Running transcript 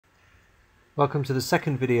Welcome to the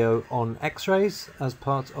second video on X-rays as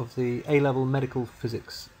part of the A-level medical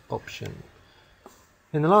physics option.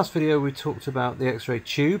 In the last video we talked about the X-ray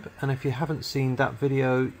tube, and if you haven't seen that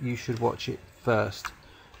video you should watch it first.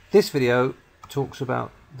 This video talks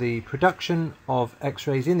about the production of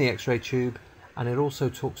X-rays in the X-ray tube, and it also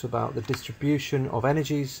talks about the distribution of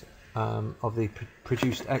energies of the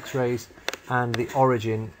produced X-rays and the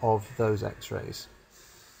origin of those X-rays.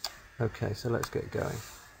 Okay, so let's get going.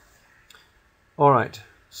 Alright,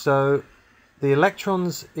 so the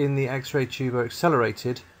electrons in the X-ray tube are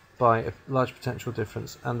accelerated by a large potential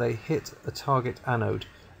difference, and they hit a target anode,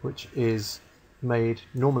 which is made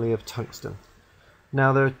normally of tungsten.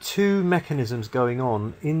 Now there are two mechanisms going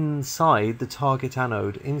on inside the target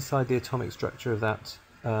anode, inside the atomic structure of that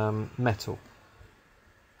metal.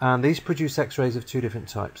 And these produce X-rays of two different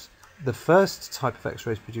types. The first type of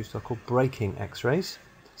X-rays produced are called breaking X-rays,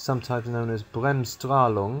 sometimes known as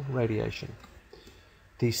Bremsstrahlung radiation.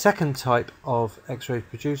 The second type of X-rays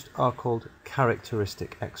produced are called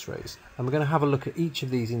characteristic X-rays, and we're going to have a look at each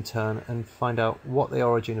of these in turn and find out what the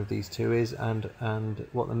origin of these two is and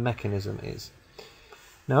what the mechanism is.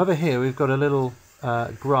 Now over here we've got a little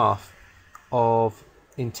graph of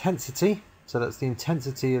intensity, so that's the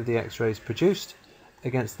intensity of the X-rays produced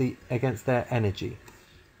against their energy.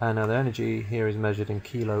 And now the energy here is measured in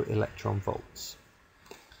kilo electron volts.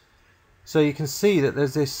 So you can see that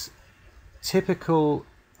there's this typical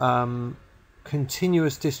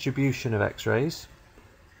continuous distribution of X-rays,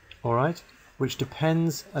 all right, which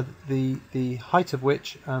depends the height of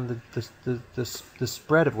which and the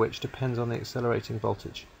spread of which depends on the accelerating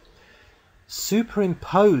voltage.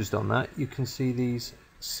 Superimposed on that you can see these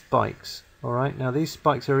spikes. All right, now these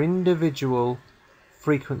spikes are individual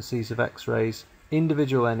frequencies of X-rays,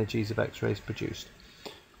 individual energies of X-rays produced.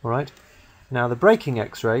 All right, now the breaking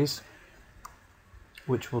X-rays,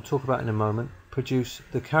 which we'll talk about in a moment, produce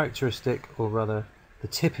the characteristic, or rather the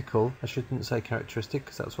typical, I shouldn't say characteristic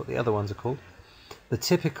because that's what the other ones are called, the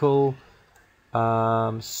typical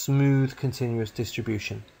smooth continuous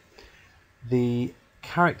distribution. The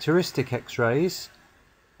characteristic X-rays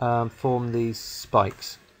form these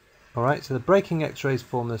spikes. Alright, so the breaking X-rays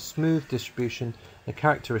form the smooth distribution, the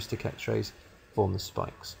characteristic X-rays form the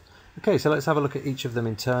spikes. Okay, so let's have a look at each of them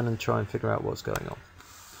in turn and try and figure out what's going on.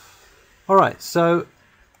 Alright, so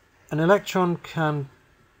an electron can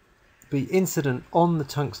be incident on the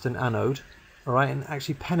tungsten anode, alright, and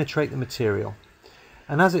actually penetrate the material.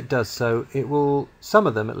 And as it does so, it will, some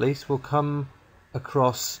of them at least, will come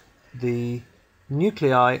across the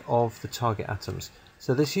nuclei of the target atoms.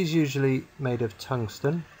 So this is usually made of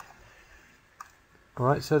tungsten.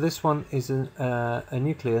 Alright, so this one is a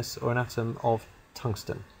nucleus or an atom of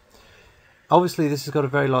tungsten. Obviously this has got a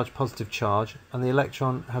very large positive charge and the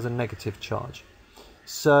electron has a negative charge.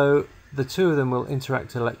 So the two of them will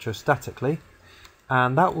interact electrostatically,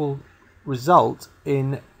 and that will result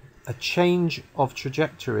in a change of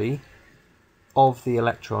trajectory of the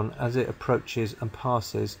electron as it approaches and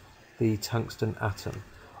passes the tungsten atom.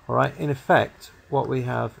 Alright, in effect what we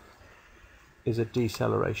have is a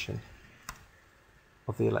deceleration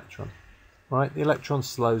of the electron. Alright, the electron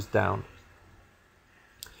slows down.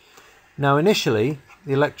 Now initially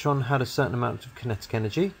the electron had a certain amount of kinetic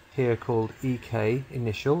energy, here called EK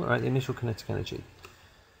initial, right, the initial kinetic energy.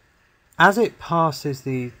 As it passes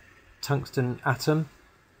the tungsten atom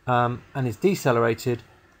and is decelerated,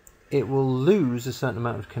 it will lose a certain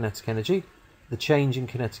amount of kinetic energy, the change in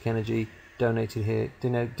kinetic energy denoted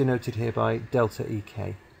here by delta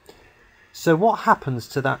EK. So what happens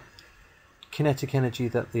to that kinetic energy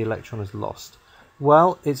that the electron has lost?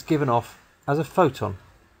 Well, it's given off as a photon.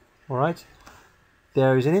 Alright,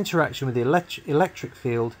 there is an interaction with the electric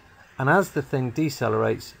field, and as the thing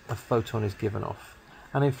decelerates, a photon is given off.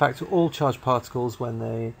 And in fact, all charged particles, when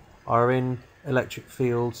they are in electric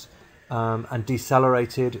fields and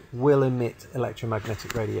decelerated, will emit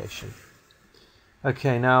electromagnetic radiation.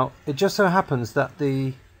 Okay, now it just so happens that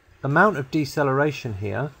the amount of deceleration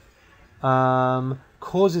here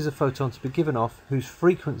causes a photon to be given off whose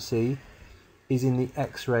frequency is in the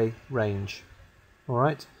X-ray range.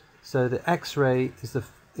 Alright, so the X-ray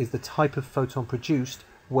is the type of photon produced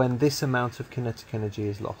when this amount of kinetic energy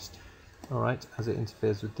is lost, alright, as it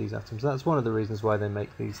interferes with these atoms. That's one of the reasons why they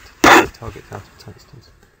make these targets out of tungstens.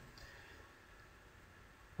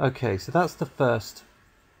 Okay, so that's the first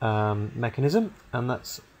mechanism, and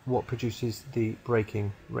that's what produces the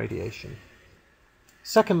breaking radiation.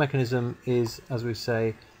 Second mechanism is, as we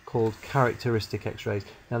say, called characteristic X-rays.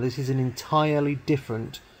 Now this is an entirely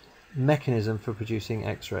different mechanism for producing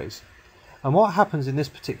X-rays. And what happens in this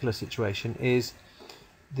particular situation is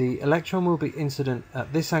the electron will be incident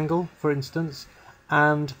at this angle, for instance,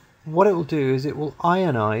 and what it will do is it will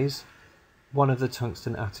ionize one of the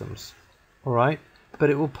tungsten atoms, all right? But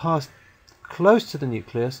it will pass close to the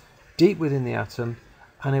nucleus, deep within the atom,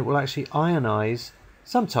 and it will actually ionize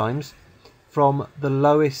sometimes from the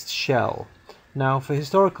lowest shell. Now, for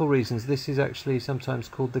historical reasons, this is actually sometimes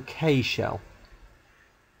called the K shell.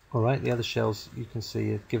 All right, the other shells you can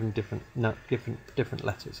see are given different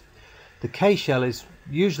letters. The K shell is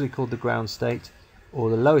usually called the ground state or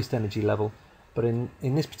the lowest energy level, but in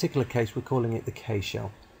this particular case we're calling it the K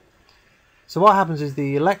shell. So what happens is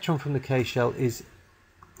the electron from the K shell is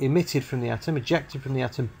emitted from the atom, ejected from the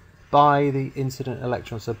atom by the incident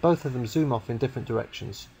electron, so both of them zoom off in different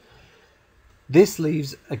directions. This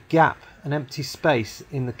leaves a gap, an empty space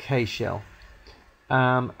in the K shell,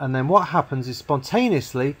 and then what happens is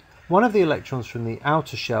spontaneously one of the electrons from the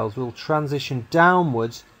outer shells will transition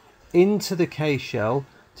downwards into the K shell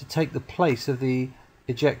to take the place of the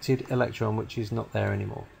ejected electron, which is not there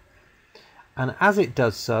anymore. And as it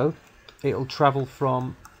does so, it will travel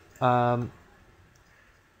from an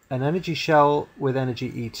energy shell with energy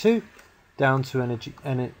E2 down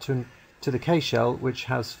to to the K shell, which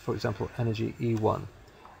has, for example, energy E1.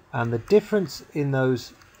 And the difference in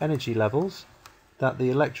those energy levels that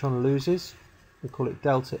the electron loses, we call it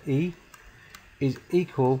delta E, is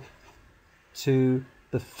equal to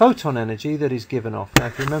the photon energy that is given off. Now,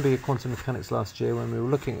 if you remember your quantum mechanics last year when we were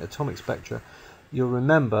looking at atomic spectra, you'll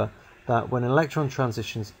remember that when an electron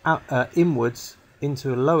transitions out, inwards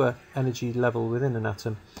into a lower energy level within an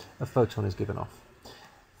atom, a photon is given off.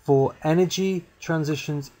 For energy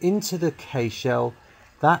transitions into the K shell,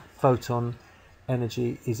 that photon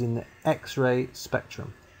energy is in the X-ray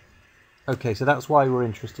spectrum. Okay, so that's why we're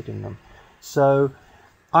interested in them. So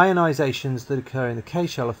ionizations that occur in the K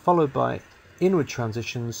shell are followed by inward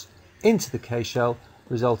transitions into the K shell,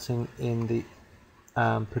 resulting in the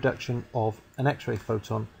production of an X-ray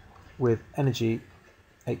photon with energy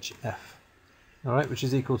HF, all right, which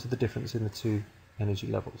is equal to the difference in the two energy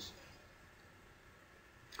levels.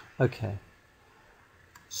 Okay,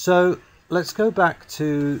 so let's go back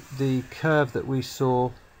to the curve that we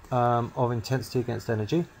saw of intensity against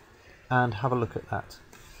energy and have a look at that.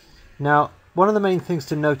 Now, one of the main things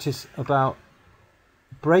to notice about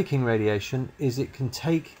breaking radiation is it can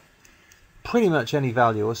take pretty much any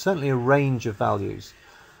value, or certainly a range of values,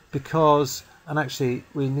 because, and actually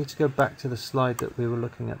we need to go back to the slide that we were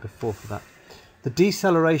looking at before for that. The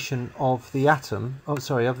deceleration of the atom, of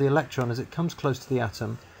the electron as it comes close to the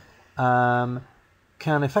atom,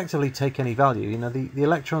 can effectively take any value. You know, the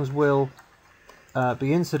electrons will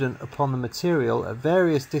be incident upon the material at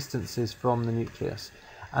various distances from the nucleus,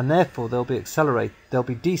 and therefore they'll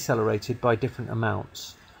be decelerated by different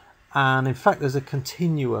amounts. And in fact, there's a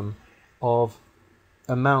continuum of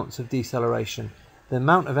amounts of deceleration. The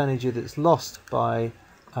amount of energy that's lost by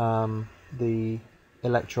the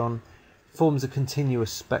electron forms a continuous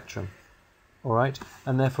spectrum, all right,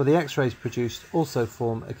 and therefore the X-rays produced also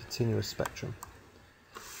form a continuous spectrum.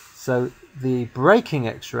 So the breaking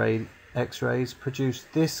X-rays produce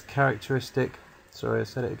this characteristic, sorry I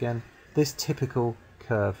said it again, this typical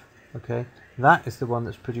curve. Okay, that is the one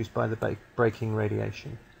that's produced by the breaking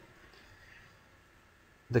radiation.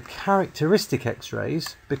 The characteristic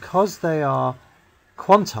X-rays, because they are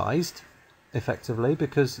quantized effectively,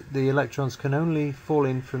 because the electrons can only fall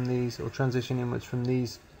in from these, or transition inwards from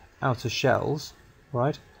these outer shells,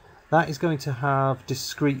 right, that is going to have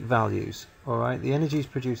discrete values. All right, the energies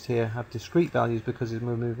produced here have discrete values because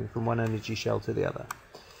we're moving from one energy shell to the other,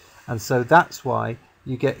 and so that's why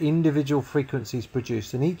you get individual frequencies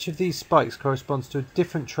produced, and each of these spikes corresponds to a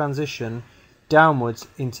different transition downwards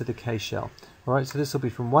into the K shell. All right, so this will be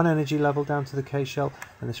from one energy level down to the K shell,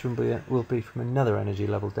 and this will be from another energy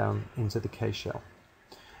level down into the K shell.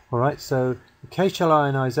 All right, so the K shell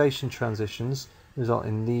ionization transitions result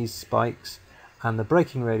in these spikes, and the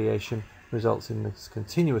breaking radiation results in this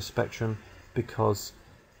continuous spectrum because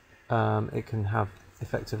it can have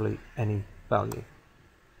effectively any value.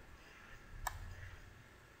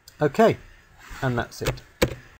 Okay, and that's it.